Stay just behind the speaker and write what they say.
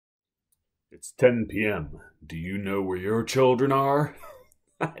It's 10 p.m. Do you know where your children are?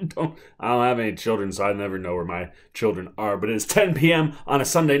 I don't have any children, so I never know where my children are. But it's 10 p.m. on a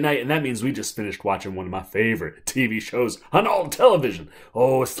Sunday night, and that means we just finished watching one of my favorite TV shows on all television.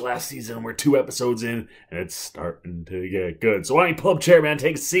 Oh, it's the last season. We're 2 episodes in, and it's starting to get good. So why don't you pull up a chair, man?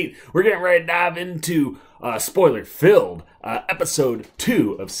 Take a seat. We're getting ready to dive into spoiler-filled episode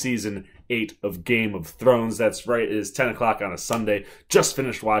 2 of season 8 of Game of Thrones. That's right, it is 10 o'clock on a Sunday. Just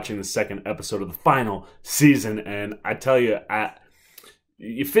finished watching the second episode of the final season, and I tell you,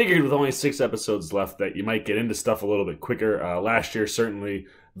 you figured with only 6 episodes left that you might get into stuff a little bit quicker. Last year, certainly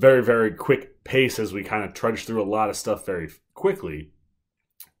very, very quick pace as we kind of trudged through a lot of stuff very quickly.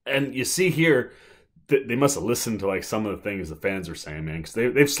 And you see here, they must have listened to like some of the things the fans are saying, man, because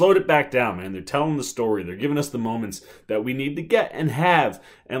they've slowed it back down, man. They're telling the story. They're giving us the moments that we need to get and have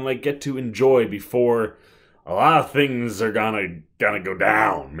and like get to enjoy before a lot of things are gonna go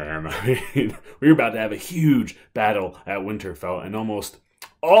down, man. I mean, we're about to have a huge battle at Winterfell, and almost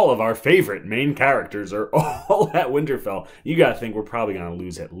all of our favorite main characters are all at Winterfell. You gotta think we're probably gonna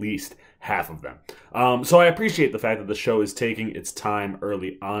lose at least half of them. So I appreciate the fact that the show is taking its time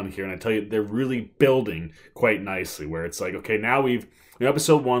early on here, and I tell you, they're really building quite nicely, where it's like, okay, now in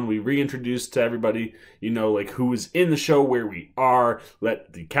episode 1, we reintroduced to everybody, like who is in the show, where we are,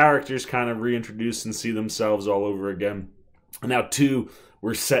 let the characters kind of reintroduce and see themselves all over again. And now 2,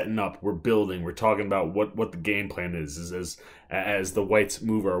 we're setting up, we're building, we're talking about what the game plan is as the whites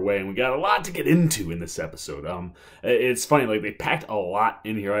move our way, and we got a lot to get into in this episode. It's funny, like they packed a lot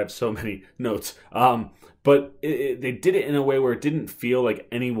in here. I have so many notes, but they did it in a way where it didn't feel like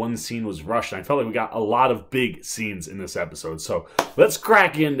any one scene was rushed. I felt like we got a lot of big scenes in this episode. So let's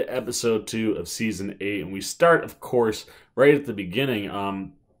crack into episode 2 of season 8, and we start, of course, right at the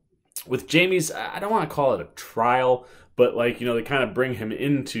beginning with Jaime's, I don't want to call it a trial, but like, they kind of bring him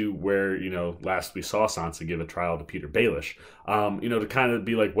into where, last we saw Sansa give a trial to Peter Baelish, to kind of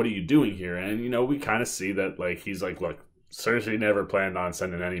be like, what are you doing here? And, we kind of see that, like, he's like, look, Cersei never planned on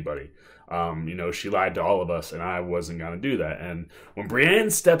sending anybody. She lied to all of us, and I wasn't going to do that. And when Brienne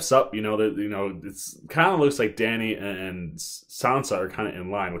steps up, it's kind of looks like Dany and Sansa are kind of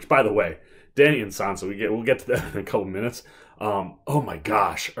in line, which, by the way, Dany and Sansa, we'll get to that in a couple minutes. Oh my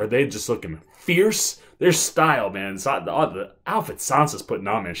gosh, are they just looking fierce? Their style, man. The outfit Sansa's putting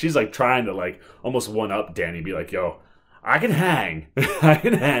on, man. She's like trying to like almost one up Dany, be like, yo, I can hang. I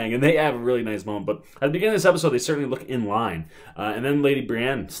can hang. And they have a really nice moment. But at the beginning of this episode, they certainly look in line. And then Lady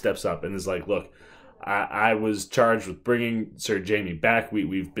Brienne steps up and is like, look, I was charged with bringing Sir Jaime back.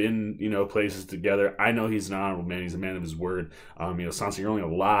 We've been, places together. I know he's an honorable man. He's a man of his word. Sansa, you're only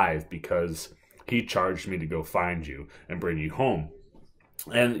alive because he charged me to go find you and bring you home.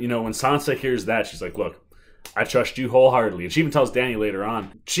 And, when Sansa hears that, she's like, look, I trust you wholeheartedly. And she even tells Dany later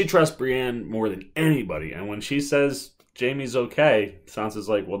on, she trusts Brienne more than anybody. And when she says Jaime's okay, Sansa's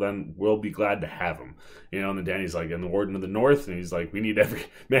like, well, then we'll be glad to have him. And then Dany's like, and the Warden of the North, and he's like, we need every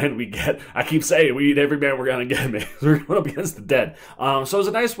man we get. I keep saying, we need every man we're going to get, man. We're going up against the dead. So it was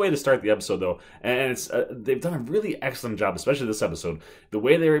a nice way to start the episode, though. And it's they've done a really excellent job, especially this episode. The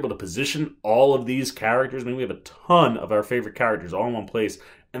way they were able to position all of these characters. I mean, we have a ton of our favorite characters all in one place.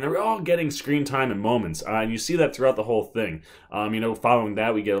 And they're all getting screen time and moments. And you see that throughout the whole thing. Following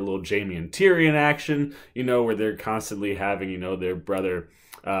that, we get a little Jaime and Tyrion action, where they're constantly having, their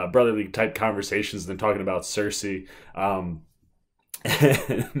brotherly type conversations and then talking about Cersei. And,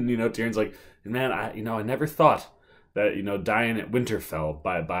 Tyrion's like, man, I never thought that, dying at Winterfell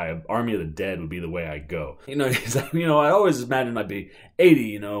by an army of the dead would be the way I go. He's like, I always imagined I'd be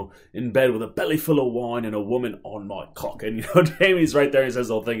 80, in bed with a belly full of wine and a woman on my cock. And, Jaime's right there. He says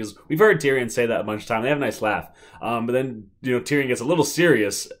the whole thing is, we've heard Tyrion say that a bunch of times. They have a nice laugh. But then, Tyrion gets a little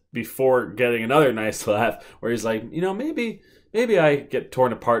serious before getting another nice laugh where he's like, maybe I get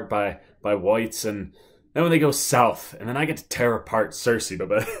torn apart by whites, and then when they go south, and then I get to tear apart Cersei.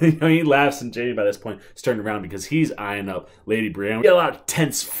 But he laughs, and Jaime by this point is turned around because he's eyeing up Lady Brienne. We get a lot of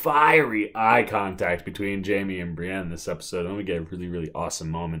tense, fiery eye contact between Jaime and Brienne in this episode, and we get a really, really awesome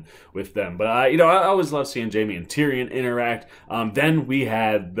moment with them. But I always love seeing Jaime and Tyrion interact. Then we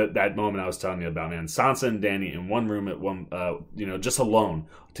had that moment I was telling you about, man. Sansa and Dany in one room at one, just alone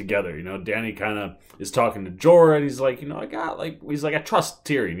together. Dany kind of is talking to Jorah, and he's like, I trust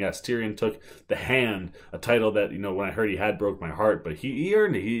Tyrion. Yes, Tyrion took the hand, a title that, when I heard he had, broke my heart, but he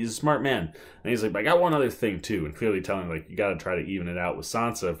earned it. He's a smart man. And he's like, but I got one other thing too, and clearly telling like, you got to try to even it out with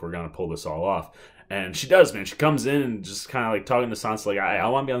Sansa if we're going to pull this all off. And she does, man. She comes in and just kind of like talking to Sansa, like, I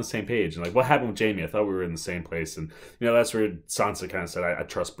want to be on the same page. And like, what happened with Jaime? I thought we were in the same place. And, that's where Sansa kind of said, I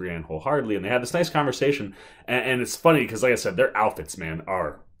trust Brienne wholeheartedly. And they had this nice conversation. And it's funny because, like I said, their outfits, man,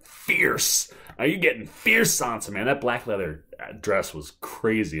 are fierce. Are you getting fierce Sansa, man? That black leather dress was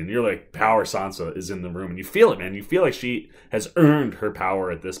crazy. And you're like, power Sansa is in the room. And you feel it, man. You feel like she has earned her power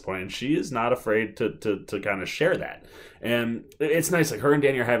at this point. And she is not afraid to kind of share that. And it's nice. Like, her and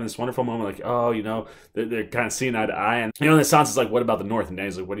Dany are having this wonderful moment. Like, oh, you know, they're kind of seeing eye to eye. And, you know, and Sansa's like, what about the North? And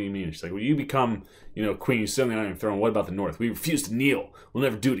Dany's like, what do you mean? She's like, well, you become, you know, queen. You sit on the Iron Throne. What about the North? We refuse to kneel. We'll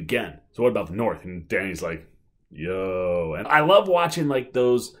never do it again. So what about the North? And Dany's like, yo. And I love watching, like,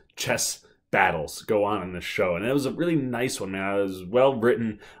 those chess battles go on in this show, and it was a really nice one, man. It was well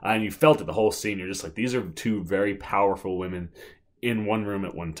written, and you felt it the whole scene. You're just like, these are two very powerful women in one room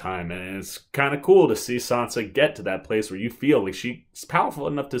at one time, and it's kind of cool to see Sansa get to that place where you feel like she's powerful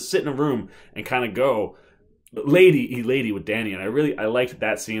enough to sit in a room and kind of go lady with Dany, and I liked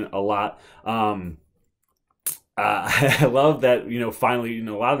that scene a lot. I love that, you know, finally, you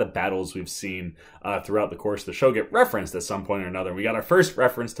know, a lot of the battles we've seen throughout the course of the show get referenced at some point or another. We got our first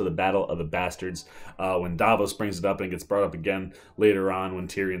reference to the Battle of the Bastards when Davos brings it up, and it gets brought up again later on when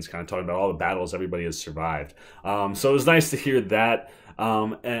Tyrion's kind of talking about all the battles everybody has survived. So it was nice to hear that.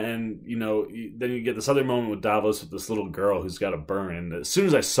 And, you know, then you get this other moment with Davos with this little girl who's got a burn. And as soon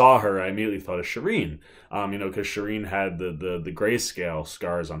as I saw her, I immediately thought of Shireen, you know, because Shireen had the grayscale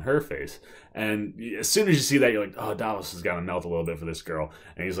scars on her face. And as soon as you see that, you're like, oh, Davos has got to melt a little bit for this girl.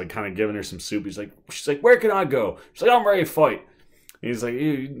 And he's like kind of giving her some soup. She's like, where can I go? She's like, I'm ready to fight. And he's like,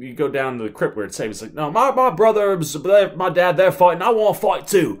 you go down to the crypt where it's safe. He's like, no, my brother, my dad, they're fighting. I want to fight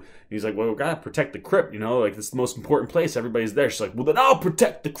too. He's like, well, we gotta protect the crypt, you know, like, it's the most important place. Everybody's there. She's like, well, then I'll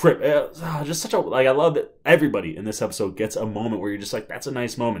protect the crypt. Just such a, like, I love that everybody in this episode gets a moment where you're just like, that's a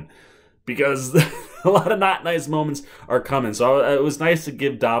nice moment. Because a lot of not nice moments are coming. So it was nice to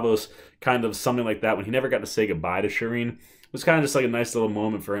give Davos kind of something like that when he never got to say goodbye to Shireen. It was kind of just like a nice little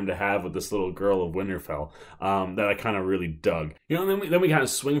moment for him to have with this little girl of Winterfell that I kind of really dug. You know, then we kind of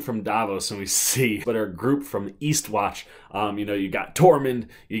swing from Davos and we see but our group from the Eastwatch. You know, you got Tormund,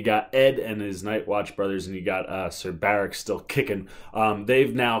 you got Ed and his Night Watch brothers, and you got Sir Barrack still kicking.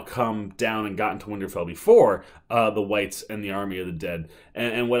 They've now come down and gotten to Winterfell before the Whites and the Army of the Dead.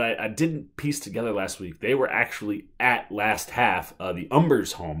 And what I didn't piece together last week, they were actually at last half the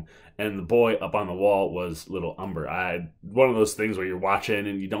Umber's home. And the boy up on the wall was little Umber. One of those things where you're watching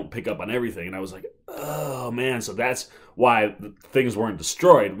and you don't pick up on everything. And I was like, oh, man. So that's why things weren't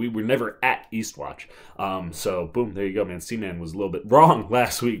destroyed. We were never at Eastwatch. So, boom, there you go, man. Seaman was a little bit wrong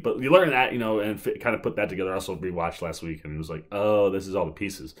last week. But you learn that, you know, and kind of put that together. I also rewatched last week and it was like, oh, this is all the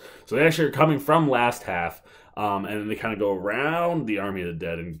pieces. So they actually are coming from last half. And then they kind of go around the Army of the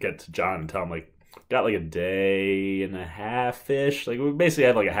Dead and get to Jon and tell him, like, got like a day and a half-ish. Like, we basically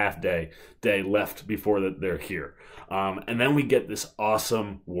have like a half day left before they're here. And then we get this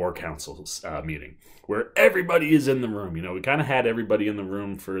awesome War Council meeting where everybody is in the room. You know, we kind of had everybody in the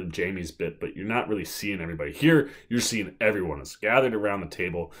room for Jaime's bit, but you're not really seeing everybody. Here, you're seeing everyone is gathered around the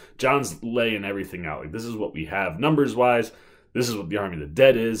table. Jon's laying everything out. Like, this is what we have numbers-wise. This is what the Army of the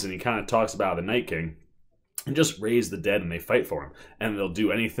Dead is. And he kind of talks about the Night King. And just raise the dead and they fight for him. And they'll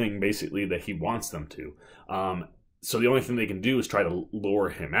do anything, basically, that he wants them to. So the only thing they can do is try to lure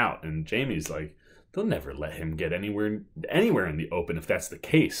him out. And Jaime's like, they'll never let him get anywhere in the open if that's the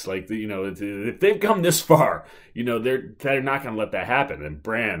case. Like, you know, if they've come this far, you know, they're not going to let that happen. And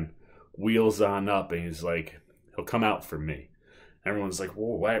Bran wheels on up and he's like, he'll come out for me. Everyone's like,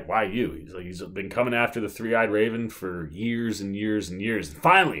 whoa, why you? He's like, he's been coming after the Three-Eyed Raven for years and years and years. And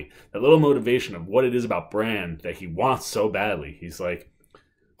finally, that little motivation of what it is about Bran that he wants so badly. He's like,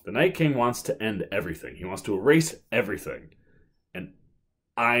 the Night King wants to end everything. He wants to erase everything. And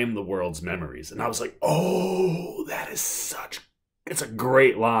I am the world's memories. And I was like, oh, it's a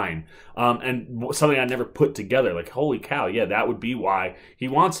great line. And something I never put together. Like, holy cow, yeah, that would be why he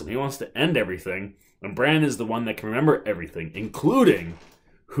wants him. He wants to end everything. And Bran is the one that can remember everything, including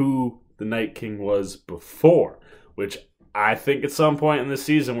who the Night King was before, which I think at some point in this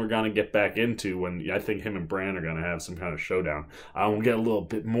season we're going to get back into when I think him and Bran are going to have some kind of showdown. We'll get a little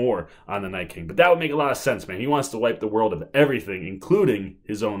bit more on the Night King, but that would make a lot of sense, man. He wants to wipe the world of everything, including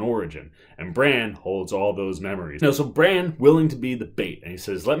his own origin, and Bran holds all those memories. So Bran willing to be the bait, and he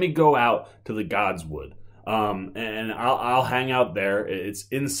says, let me go out to the God's Wood. And I'll hang out there. It's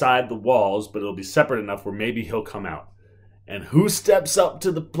inside the walls, but it'll be separate enough where maybe he'll come out. And who steps up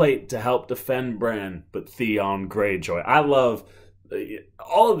to the plate to help defend Bran but Theon Greyjoy? I love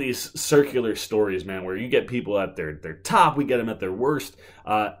all of these circular stories, man, where you get people at their top, we get them at their worst.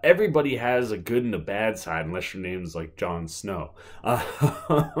 Everybody has a good and a bad side, unless your name's like Jon Snow.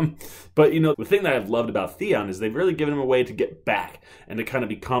 But, the thing that I've loved about Theon is they've really given him a way to get back and to kind of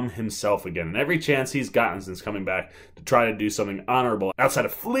become himself again. And every chance he's gotten since coming back to try to do something honorable, outside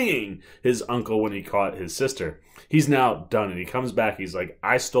of fleeing his uncle when he caught his sister, he's now done. And he comes back, he's like,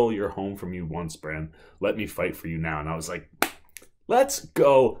 I stole your home from you once, Bran. Let me fight for you now. And I was like, let's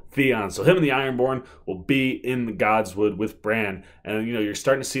go, Theon. So him and the Ironborn will be in the Godswood with Bran. And, you're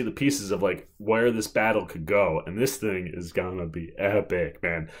starting to see the pieces of, like, where this battle could go. And this thing is going to be epic,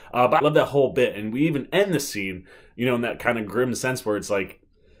 man. But I love that whole bit. And we even end the scene, in that kind of grim sense where it's like,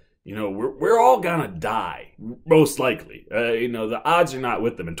 we're all going to die, most likely. The odds are not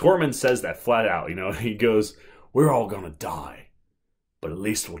with them. And Tormund says that flat out, he goes, we're all going to die. But at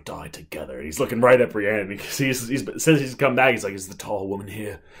least we'll die together. And he's looking right at Brienne because he says he's come back. He's like, is the tall woman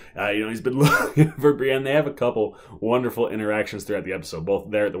here? He's been looking for Brienne. They have a couple wonderful interactions throughout the episode,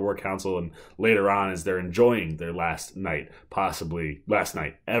 both there at the War Council and later on as they're enjoying their last night, possibly last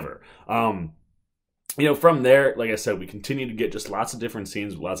night ever. From there, like I said, we continue to get just lots of different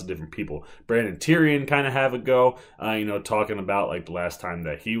scenes with lots of different people. Bran and Tyrion kind of have a go, talking about like the last time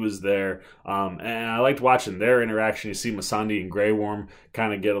that he was there. And I liked watching their interaction. You see Missandei and Grey Worm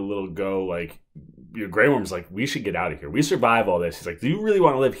kind of get a little go, like, Grey Worm's like, we should get out of here. We survive all this. He's like, do you really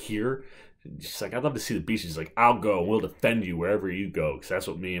want to live here? She's like, I'd love to see the beach. She's like, I'll go. We'll defend you wherever you go, because that's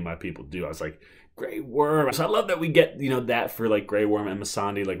what me and my people do. I was like, Grey Worm. So I love that we get, that for like Grey Worm and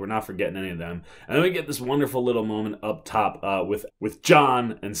Missandei. Like, we're not forgetting any of them. And then we get this wonderful little moment up top with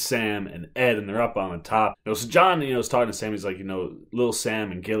Jon and Sam and Ed, and they're up on the top. So Jon, is talking to Sam. He's like, little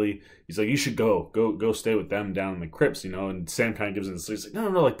Sam and Gilly. He's like, you should go stay with them down in the crypts, and Sam kind of gives him this. He's like, no,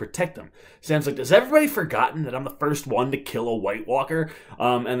 like, protect them. Sam's like, has everybody forgotten that I'm the first one to kill a White Walker?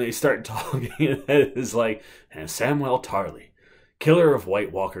 And they start talking, and Ed is like, and Samwell Tarly, killer of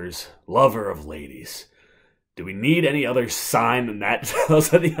White Walkers, lover of ladies. Do we need any other sign than that tells us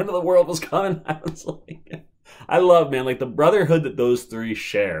that the end of the world was coming? I was like, I love, man, like the brotherhood that those three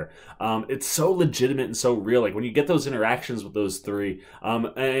share. It's so legitimate and so real. Like when you get those interactions with those three,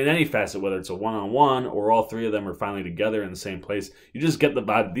 in any facet, whether it's a one-on-one or all three of them are finally together in the same place, you just get the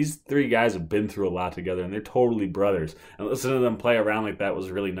vibe. These three guys have been through a lot together and they're totally brothers. And listening to them play around like that was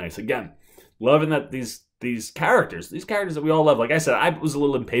really nice. Again, loving that these characters that we all love. Like I said, I was a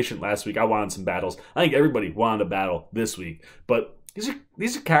little impatient last week. I wanted some battles. I think everybody wanted a battle this week. But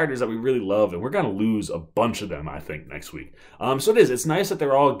these are characters that we really love, and we're going to lose a bunch of them, I think, next week. So it's nice that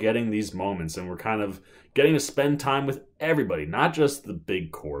they're all getting these moments, and we're kind of getting to spend time with everybody, not just the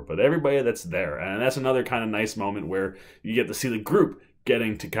big core, but everybody that's there. And that's another kind of nice moment where you get to see the group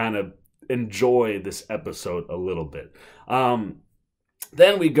getting to kind of enjoy this episode a little bit.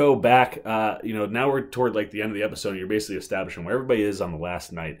 Then we go back, now we're toward like the end of the episode, and you're basically establishing where everybody is on the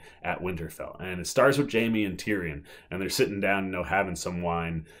last night at Winterfell. And it starts with Jaime and Tyrion, and they're sitting down, having some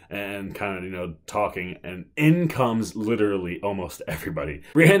wine and kind of, talking, and in comes literally almost everybody.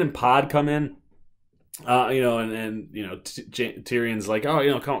 Brienne and Pod come in. Tyrion's like,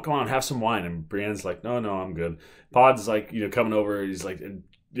 oh, come on, have some wine. And Brienne's like, no, I'm good. Pod's like, coming over. He's like,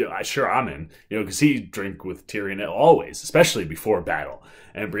 sure, I'm in, because he drink with Tyrion always, especially before battle.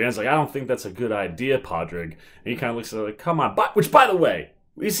 And Brienne's like, I don't think that's a good idea, Podrick. And he kind of looks at her like, come on. Which, by the way,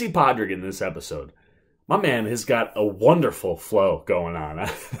 we see Podrick in this episode. My man has got a wonderful flow going on.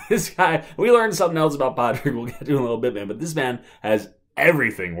 This guy, we learned something else about Podrick we'll get to in a little bit, man. But this man has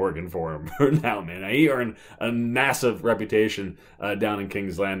everything working for him now, man. He earned a massive reputation down in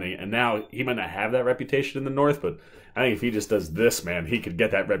King's Landing. And now he might not have that reputation in the North, but I think if he just does this, man, he could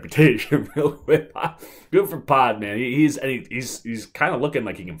get that reputation real quick. Good for Pod, man. He's kind of looking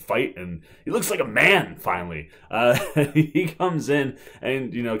like he can fight, and he looks like a man finally. He comes in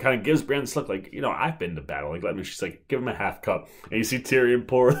and kind of gives Brienne this look like, I've been to battle. Like, let me. She's like, give him a half cup, and you see Tyrion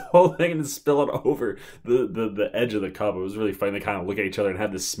pour the whole thing and spill it over the edge of the cup. It was really funny. They kind of look at each other and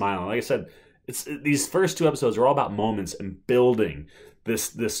have this smile. And like I said, these first two episodes are all about moments and building.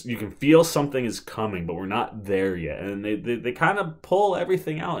 This you can feel something is coming, but we're not there yet, and they kind of pull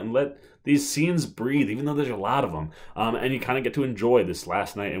everything out and let these scenes breathe, even though there's a lot of them, and you kind of get to enjoy this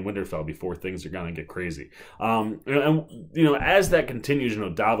last night in Winterfell before things are gonna get crazy. As that continues,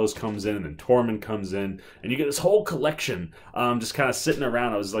 Davos comes in, and then Tormund comes in, and you get this whole collection just kind of sitting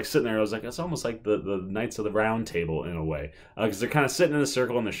around. I was like sitting there, I was like, it's almost like the Knights of the Round Table in a way, because they're kind of sitting in a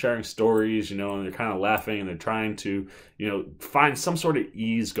circle and they're sharing stories, and they're kind of laughing and they're trying to find some sort of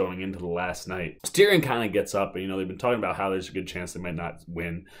ease going into the last night. Tyrion kind of gets up, and they've been talking about how there's a good chance they might not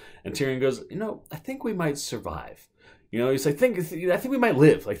win, and Tyrion goes, I think we might survive. You know, he's like, I think we might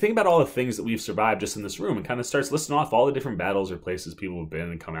live. Like, think about all the things that we've survived just in this room, and kind of starts listing off all the different battles or places people have been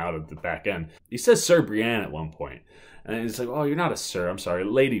and come out of the back end. He says Sir Brienne at one point, and he's like, oh, you're not a sir. I'm sorry,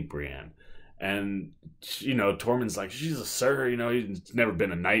 Lady Brienne. And, you know, Tormund's like, she's a sir, you know, he's never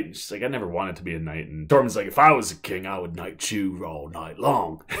been a knight. And she's like, I never wanted to be a knight. And Tormund's like, if I was a king, I would knight you all night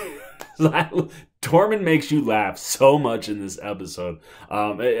long. Tormund makes you laugh so much in this episode.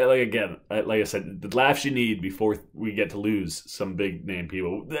 Like I said, the laughs you need before we get to lose some big name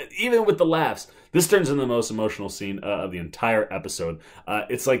people. Even with the laughs, this turns into the most emotional scene of the entire episode.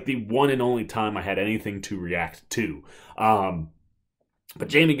 It's like the one and only time I had anything to react to.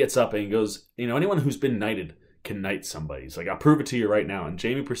 But Jaime gets up and he goes, you know, anyone who's been knighted can knight somebody. He's like, I'll prove it to you right now. And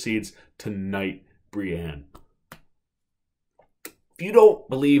Jaime proceeds to knight Brienne. If you don't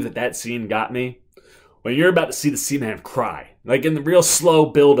believe that scene got me, when you're about to see the Seaman cry, like in the real slow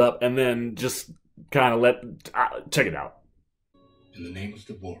build up, and then just kind of check it out. In the name of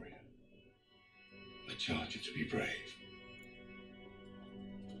the warrior, I charge you to be brave.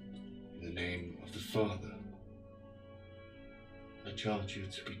 In the name of the father, I charge you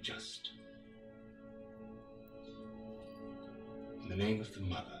to be just. In the name of the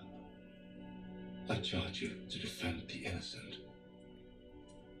mother, I charge you to defend the innocent.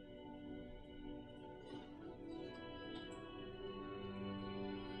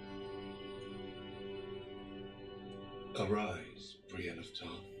 Arise, Brienne of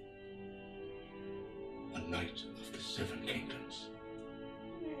Tarth, a knight of the Seven Kingdoms.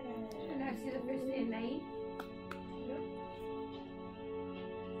 And I see the first day of night.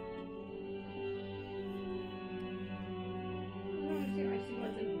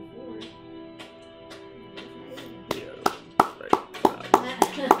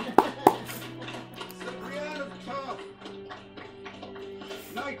 Brienne of Tarth,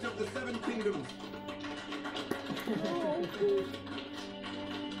 knight of the Seven Kingdoms.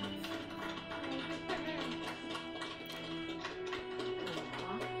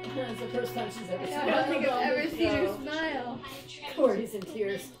 That's the first time she's ever seen I don't think I've ever seen her smile. Corey's in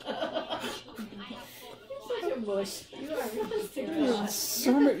tears. You're such a mush. You are really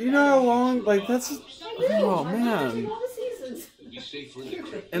Summer, you know how long? Like, that's. Oh, man. all the seasons.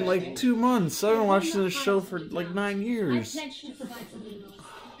 In like 2 months. I've been watching this show for like 9 years.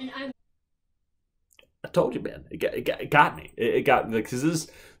 I told you, man. It got me. It got me. Because this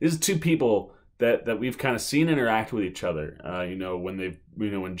is two people that we've kind of seen interact with each other. You know,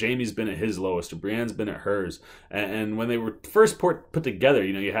 when Jaime's been at his lowest or Brienne's been at hers, and when they were first put together,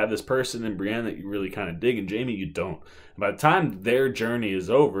 you know, you have this person in Brienne that you really kind of dig, and Jaime you don't. And by the time their journey is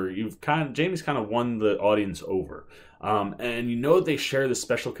over, Jaime's kind of won the audience over, and you know they share this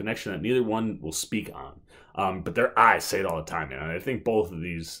special connection that neither one will speak on. But their eyes say it all the time, man. I think both of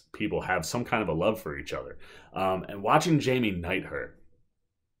these people have some kind of a love for each other. And watching Jaime knight her,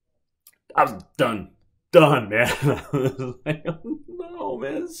 I was done, man. I was like, oh, no,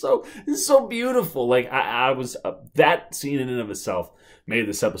 man, it's so beautiful. Like I was that scene in and of itself made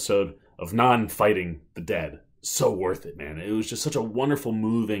this episode of non-fighting the dead so worth it, man. It was just such a wonderful,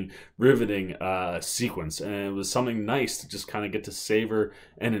 moving, riveting sequence, and it was something nice to just kind of get to savor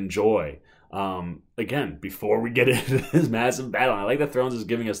and enjoy. Again, before we get into this massive battle, I like that Thrones is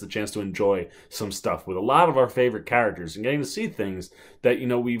giving us the chance to enjoy some stuff with a lot of our favorite characters and getting to see things that, you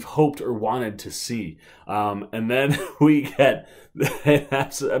know, we've hoped or wanted to see. And then we get,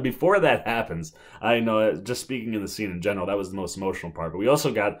 before that happens, I know, just speaking in the scene in general, that was the most emotional part. But we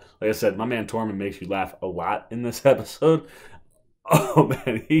also got, like I said, my man Tormund makes you laugh a lot in this episode. Oh,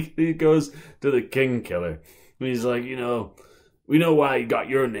 man, he goes to the King Killer. And he's like, you know, we know why you got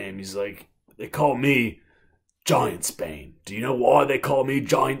your name. He's like, they call me Giant Spain. Do you know why they call me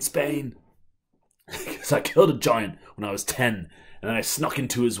Giant Spain? Because I killed a giant when I was 10, and then I snuck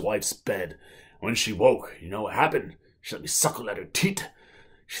into his wife's bed. When she woke, you know what happened? She let me suckle at her teat.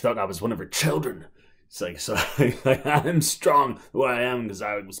 She thought I was one of her children. It's like, so like, I'm strong the way I am because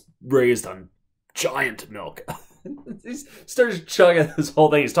I was raised on giant milk. He starts chugging this whole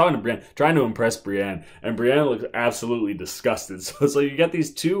thing. He's talking to Brienne, trying to impress Brienne, and Brienne looks absolutely disgusted. So you get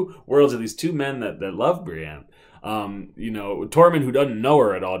these two worlds of these two men that love Brienne. You know, Tormund, who doesn't know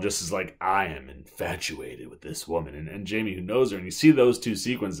her at all, just is like, I am infatuated with this woman. And Jaime, who knows her, and you see those two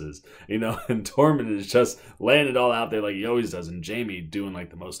sequences, you know, and Tormund is just laying it all out there like he always does, and Jaime doing like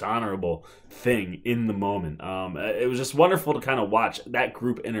the most honorable thing in the moment. It was just wonderful to kind of watch that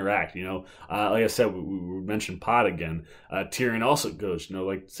group interact, you know. Like I said, we mentioned Pod again. Tyrion also goes, you know,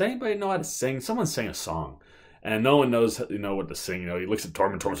 like, does anybody know how to sing? Someone sing a song. And no one knows, you know, what to sing. You know, he looks at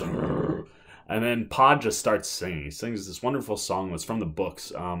Tormund, Tormund's like, And then Pod just starts singing. He sings this wonderful song that's from the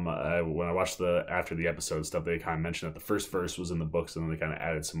books. When I watched after the episode stuff, they kind of mentioned that the first verse was in the books, and then they kind of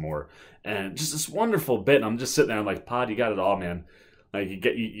added some more. And just this wonderful bit. And I'm just sitting there, I'm like, Pod, you got it all, man. Like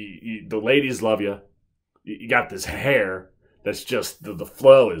the ladies love you. You got this hair. That's just the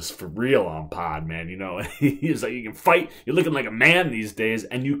flow is for real on Pod, man. You know, he's like, you can fight. You're looking like a man these days,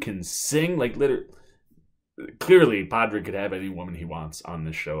 and you can sing like literally. Clearly, Padre could have any woman he wants on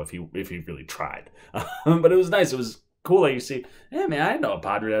this show if he really tried. But it was nice. It was cool that you see. Hey, man, I didn't know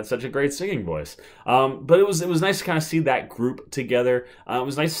Padre had such a great singing voice. But it was nice to kind of see that group together. It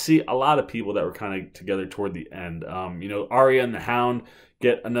was nice to see a lot of people that were kind of together toward the end. You know, Arya and the Hound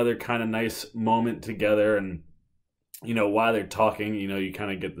get another kind of nice moment together, and you know, while they're talking, you know, you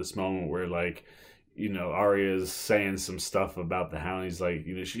kind of get this moment where like, you know, Arya's saying some stuff about the Hound. He's like,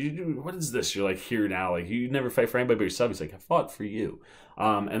 you know, what is this? You're like here now. Like, you never fight for anybody but yourself. He's like, I fought for you.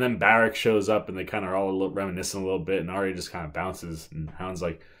 And then Barrack shows up, and they kind of are all reminiscing a little bit, and Arya just kind of bounces, and Hound's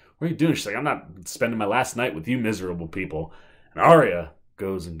like, what are you doing? She's like, I'm not spending my last night with you miserable people. And Arya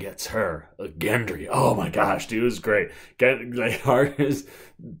goes and gets her a Gendry. Oh my gosh, dude, it was great. Arya's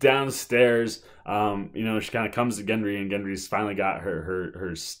downstairs. You know, she kind of comes to Gendry, and Gendry's finally got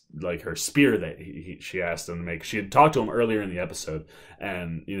her spear that she asked him to make. She had talked to him earlier in the episode,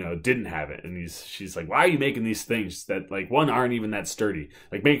 and you know, didn't have it. And she's like, why are you making these things that like one aren't even that sturdy?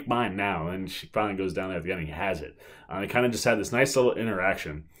 Like, make mine now. And she finally goes down there at the end, and he has it. They kind of just had this nice little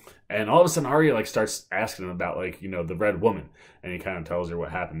interaction. And all of a sudden, Arya like starts asking him about like, you know, the Red Woman, and he kind of tells her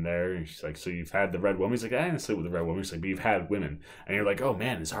what happened there. And she's like, "So you've had the Red Woman?" He's like, "I didn't sleep with the Red Woman." She's like, "But you've had women." And you're like, "Oh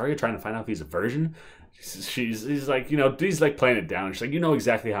man, is Arya trying to find out if he's a virgin?" He's like, you know, he's like playing it down. And she's like, "You know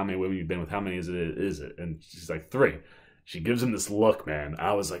exactly how many women you've been with? How many is it?" And she's like, 3. She gives him this look, man.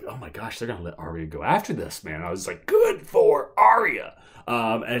 I was like, oh my gosh, they're gonna let Arya go after this, man. I was like, good for Arya.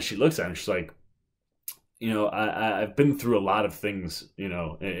 And she looks at him, she's like, you know, I've been through a lot of things, you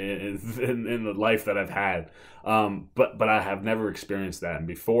know, in the life that I've had, but I have never experienced that. And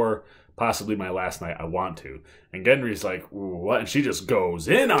before possibly my last night, I want to. And Gendry's like, what? And she just goes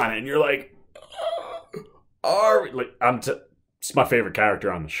in on it, and you're like, Arya, like it's my favorite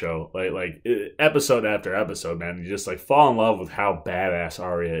character on the show. Like episode after episode, man, you just like fall in love with how badass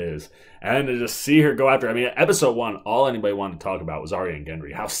Arya is, and to just see her go after. I mean, episode 1, all anybody wanted to talk about was Arya and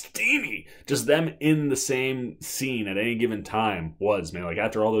Gendry. How steamy just them in the same scene at any given time was, man. Like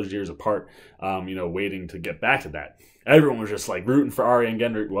after all those years apart, you know, waiting to get back to that, everyone was just like rooting for Arya and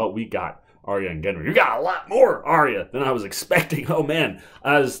Gendry. Well, we got Arya and Gendry. You got a lot more Arya than I was expecting. Oh man,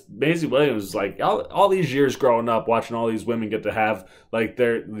 as Maisie Williams was like, all these years growing up, watching all these women get to have like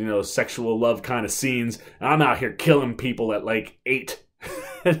their, you know, sexual love kind of scenes, and I'm out here killing people at like 8.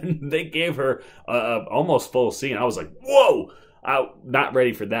 And they gave her a almost full scene. I was like, whoa. Not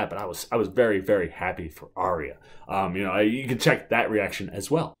ready for that, but I was very, very happy for Arya. You know, you can check that reaction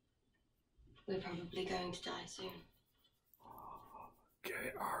as well. We're probably going to die soon. Get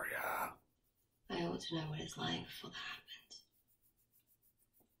it, Arya. I ought to know what it's like before that happens.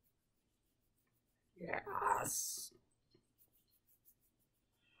 Yes.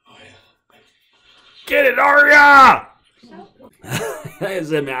 Oh, yeah. Get it, Arya! Like I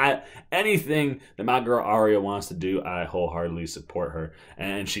said, man, anything that my girl Arya wants to do, I wholeheartedly support her.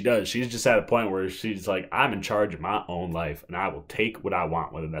 And she does. She's just at a point where she's like, I'm in charge of my own life, and I will take what I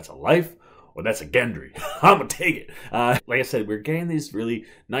want, whether that's a life or that's a Gendry. I'm going to take it. Like I said, we're getting these really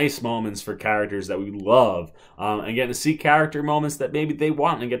nice moments for characters that we love, and getting to see character moments that maybe they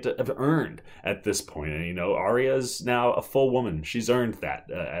want and get to have earned at this point. And, you know, Arya's now a full woman. She's earned that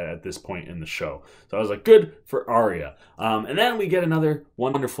at this point in the show. So I was like, good for Arya. And then we get another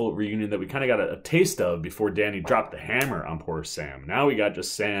wonderful reunion that we kind of got a taste of before Dany dropped the hammer on poor Sam. Now we got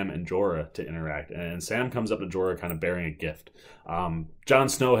just Sam and Jorah to interact. And Sam comes up to Jorah kind of bearing a gift. Jon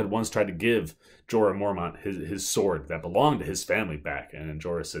Snow had once tried to give Jorah Mormont his sword that belonged to his family back, and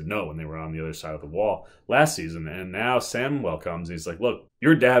Jorah said no when they were on the other side of the wall last season. And now Samwell comes and he's like, look,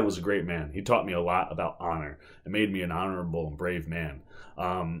 your dad was a great man. He taught me a lot about honor and made me an honorable and brave man.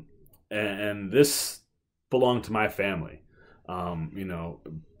 And this belonged to my family. You know,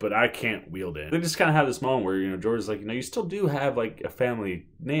 but I can't wield it. They just kind of have this moment where, you know, Jorah's like, you know, you still do have like a family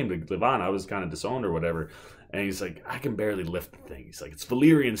name to live on. I was kind of disowned or whatever. And he's like, I can barely lift the thing. He's like, it's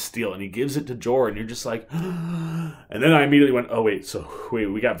Valyrian steel. And he gives it to Jorah, and you're just like, and then I immediately went, oh, wait,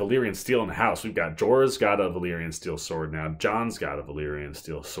 we got Valyrian steel in the house. We've got Jorah's got a Valyrian steel sword now. Jon's got a Valyrian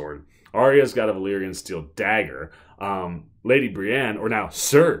steel sword. Arya's got a Valyrian steel dagger. Lady Brienne, or now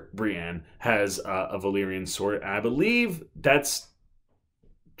Sir Brienne, has a Valyrian sword. And I believe that's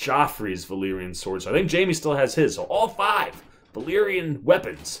Joffrey's Valyrian sword. So I think Jaime still has his. So all 5 Valyrian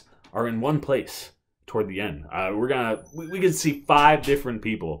weapons are in one place toward the end. We could see 5 different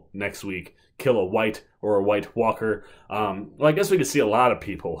people next week kill a white or a white walker. Well, I guess we could see a lot of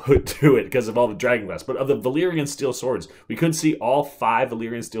people do it because of all the dragon glass. But of the Valyrian steel swords, we could see all 5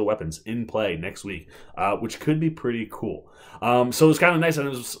 Valyrian steel weapons in play next week, which could be pretty cool. So it was kind of nice, and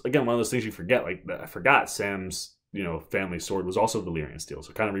it was, again, one of those things you forget. Like, I forgot Sam's, family sword was also Valyrian steel.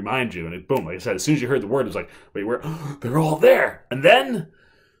 So it kind of reminds you, and it, boom, like I said, as soon as you heard the word, it was like, wait, they're all there. And then,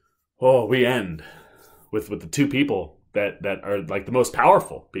 we end with the 2 people that are like the most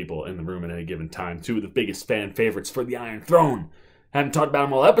powerful people in the room at any given time. 2 of the biggest fan favorites for the Iron Throne. Haven't talked about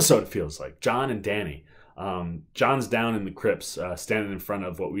them all episode, it feels like. Jon and Dany. Jon's down in the crypts, standing in front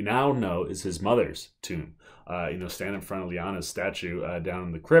of what we now know is his mother's tomb. Standing in front of Lyanna's statue down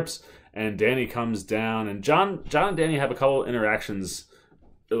in the crypts. And Dany comes down, and Jon and Dany have a couple interactions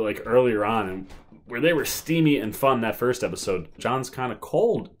like earlier on, and where they were steamy and fun that first episode. Jon's kind of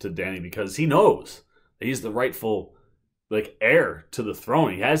cold to Dany because he knows that he's the rightful heir to the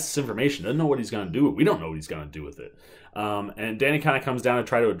throne. He has this information, doesn't know what he's going to do. We don't know what he's going to do with it. And Dany kind of comes down to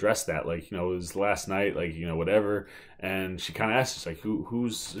try to address that. It was last night, whatever. And she kind of asks, like,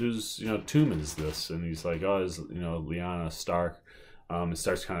 whose tomb is this? And he's like, oh, it's, Lyanna Stark. And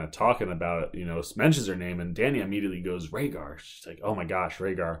starts kind of talking about it, mentions her name. And Dany immediately goes, Rhaegar. She's like, oh my gosh,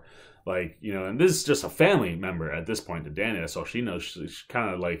 Rhaegar. And this is just a family member at this point to Dany. That's all she knows. She's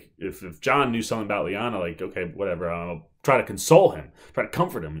kind of like, if Jon knew something about Lyanna, like, okay, whatever, I'll try to console him, try to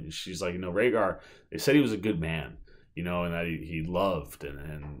comfort him. And she's like, Rhaegar, they said he was a good man, and that he loved,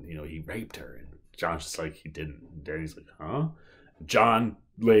 and he raped her. And Jon's just like, he didn't. And Dany's like, huh? Jon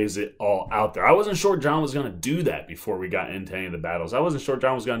lays it all out there. I wasn't sure Jon was going to do that before we got into any of the battles. I wasn't sure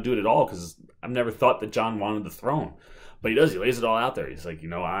Jon was going to do it at all because I've never thought that Jon wanted the throne. But he does. He lays it all out there. He's like,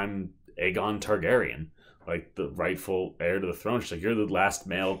 I'm Aegon Targaryen, like the rightful heir to the throne. She's like, you're the last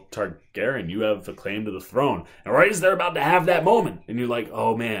male Targaryen. You have a claim to the throne. And right as they're about to have that moment, and you're like,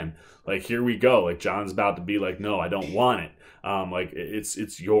 oh man, like here we go. Like Jon's about to be like, no, I don't want it.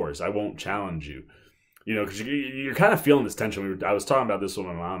 It's yours. I won't challenge you. Because you're kind of feeling this tension. I was talking about this with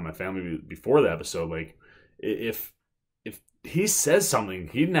my mom and my family before the episode. Like, if he says something,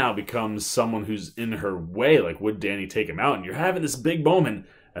 he now becomes someone who's in her way. Like, would Dany take him out? And you're having this big moment,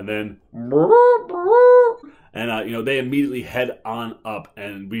 and then, and they immediately head on up,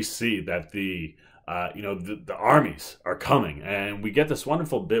 and we see that the armies are coming, and we get this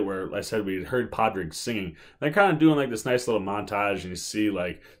wonderful bit where, like I said, we had heard Podrick singing. They're kind of doing like this nice little montage, and you see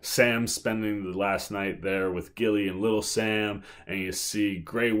like Sam spending the last night there with Gilly and Little Sam, and you see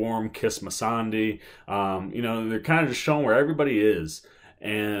Grey Worm kiss Missandei. They're kind of just showing where everybody is,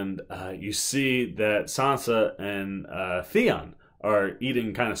 and you see that Sansa and Theon are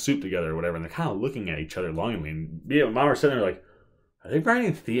eating kind of soup together or whatever, and they're kind of looking at each other longingly. And me and Mom are sitting there like, are they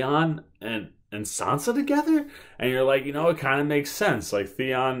writing Theon and Sansa together? And you're like, it kind of makes sense. Like,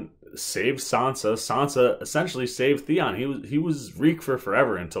 Theon saved Sansa. Sansa essentially saved Theon. He was Reek for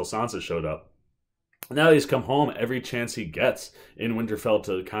forever until Sansa showed up. Now he's come home every chance he gets in Winterfell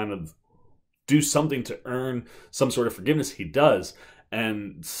to kind of do something to earn some sort of forgiveness. He does.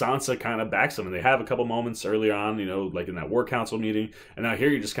 And Sansa kind of backs him. And they have a couple moments earlier on, like in that War Council meeting. And now here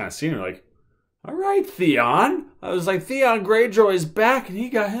you're just kind of seeing her like, all right, Theon. I was like, Theon Greyjoy's back, and he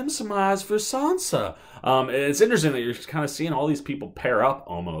got him some eyes for Sansa. And it's interesting that you're kind of seeing all these people pair up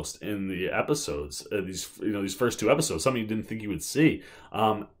almost in the episodes. These first 2 episodes, something you didn't think you would see.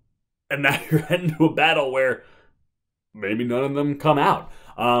 And now you're heading to a battle where maybe none of them come out.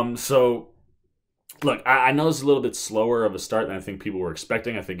 So look, I know it's a little bit slower of a start than I think people were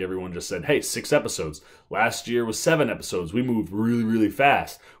expecting. I think everyone just said, hey, 6 episodes. Last year was 7 episodes. We moved really, really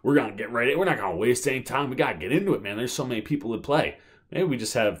fast. We're going to get ready. We're not going to waste any time. We got to get into it, man. There's so many people to play. Maybe we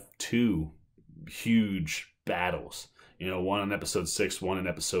just have 2 huge battles. One in episode 6, one in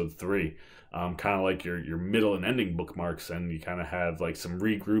episode 3. Kind of like your middle and ending bookmarks, and you kind of have like some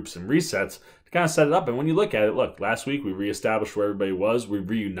regroups and resets to kind of set it up. And when you look at it, last week we reestablished where everybody was. We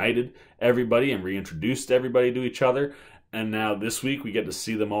reunited everybody and reintroduced everybody to each other. And now this week we get to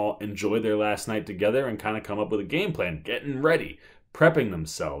see them all enjoy their last night together and kind of come up with a game plan, getting ready, prepping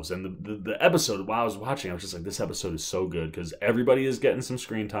themselves. And the episode, while I was watching, I was just like, this episode is so good because everybody is getting some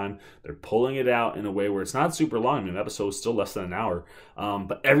screen time. They're pulling it out in a way where it's not super long. I mean, the episode is still less than an hour.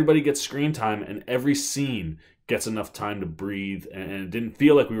 But everybody gets screen time, and every scene gets enough time to breathe, and it didn't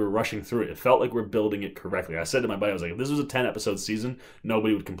feel like we were rushing through it. It felt like we're building it correctly. I said to my buddy, I was like, if this was a 10-episode season,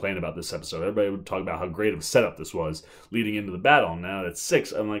 nobody would complain about this episode. Everybody would talk about how great of a setup this was leading into the battle. Now it's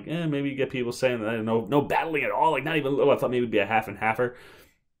 6. I'm like, maybe you get people saying that no battling at all. Like, not even a little. I thought maybe it'd be a half and halfer.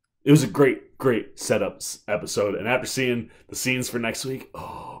 It was a great setup episode. And after seeing the scenes for next week,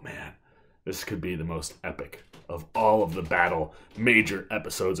 oh man, this could be the most epic of all of the battle major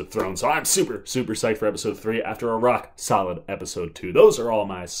episodes of Thrones. So I'm super, super psyched for episode 3 after a rock solid episode 2. Those are all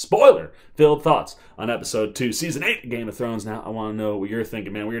my spoiler-filled thoughts on episode 2, season 8 of Game of Thrones. Now I want to know what you're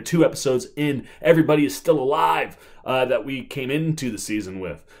thinking, man. We are 2 episodes in. Everybody is still alive that we came into the season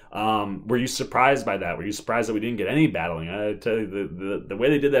with. Were you surprised by that? Were you surprised that we didn't get any battling? I tell you, the way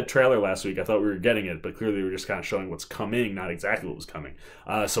they did that trailer last week, I thought we were getting it, but clearly we were just kind of showing what's coming, not exactly what was coming.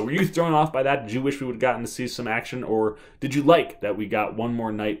 So were you thrown off by that? Did you wish we would have gotten to see some action, or did you like that we got one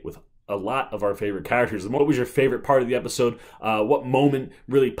more night with a lot of our favorite characters? And what was your favorite part of the episode? What moment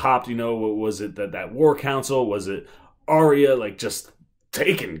really popped? You know, was it that war council? Was it Arya like just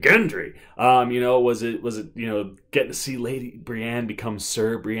taking Gendry? Was it getting to see Lady Brienne become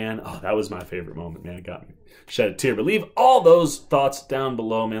Sir Brienne? Oh, that was my favorite moment, man. It got me shed a tear. But leave all those thoughts down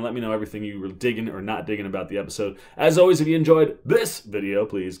below, man. Let me know everything you were digging or not digging about the episode. As always, if you enjoyed this video,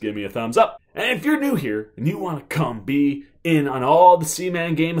 please give me a thumbs up. And if you're new here and you want to come be in on all the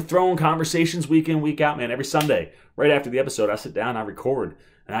Seaman Game of Thrones conversations week in, week out, man, every Sunday, right after the episode, I sit down, I record,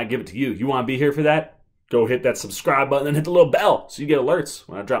 and I give it to you. You want to be here for that? Go hit that subscribe button and hit the little bell so you get alerts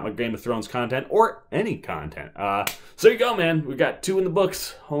when I drop my Game of Thrones content or any content. So there you go, man. We got 2 in the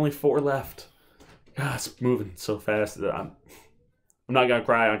books, only 4 left. God, it's moving so fast that I'm not going to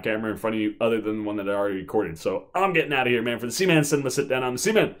cry on camera in front of you other than the one that I already recorded. So I'm getting out of here, man. For the Seaman Cinema Sit Down, I'm the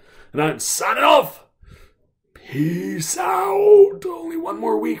Seaman, and I'm signing off. Peace out. Only one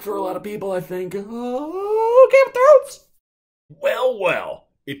more week for a lot of people, I think. Oh, Game of Thrones. Well.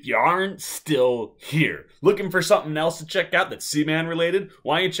 If you aren't still here, looking for something else to check out that's Seaman related,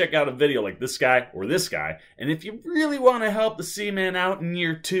 why don't you check out a video like this guy or this guy? And if you really want to help the Seaman out in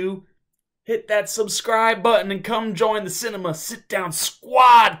year 2, hit that subscribe button and come join the Cinema Sit Down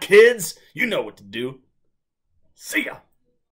Squad, kids. You know what to do. See ya.